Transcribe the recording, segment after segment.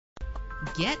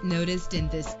Get noticed in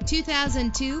this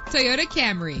 2002 Toyota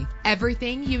Camry.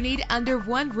 Everything you need under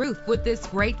one roof with this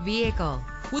great vehicle.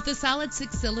 With a solid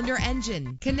 6-cylinder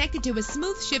engine connected to a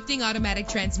smooth shifting automatic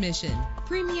transmission,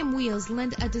 premium wheels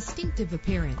lend a distinctive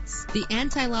appearance. The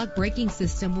anti-lock braking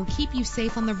system will keep you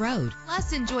safe on the road.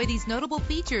 Plus, enjoy these notable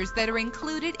features that are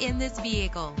included in this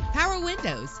vehicle: power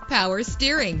windows, power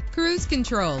steering, cruise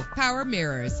control, power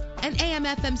mirrors, an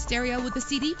AM/FM stereo with a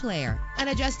CD player, an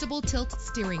adjustable tilt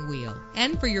steering wheel.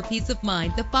 And for your peace of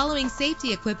mind, the following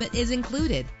safety equipment is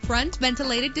included: front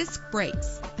ventilated disc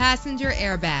brakes, passenger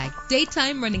airbag,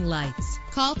 daytime running lights.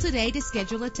 Call today to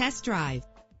schedule a test drive.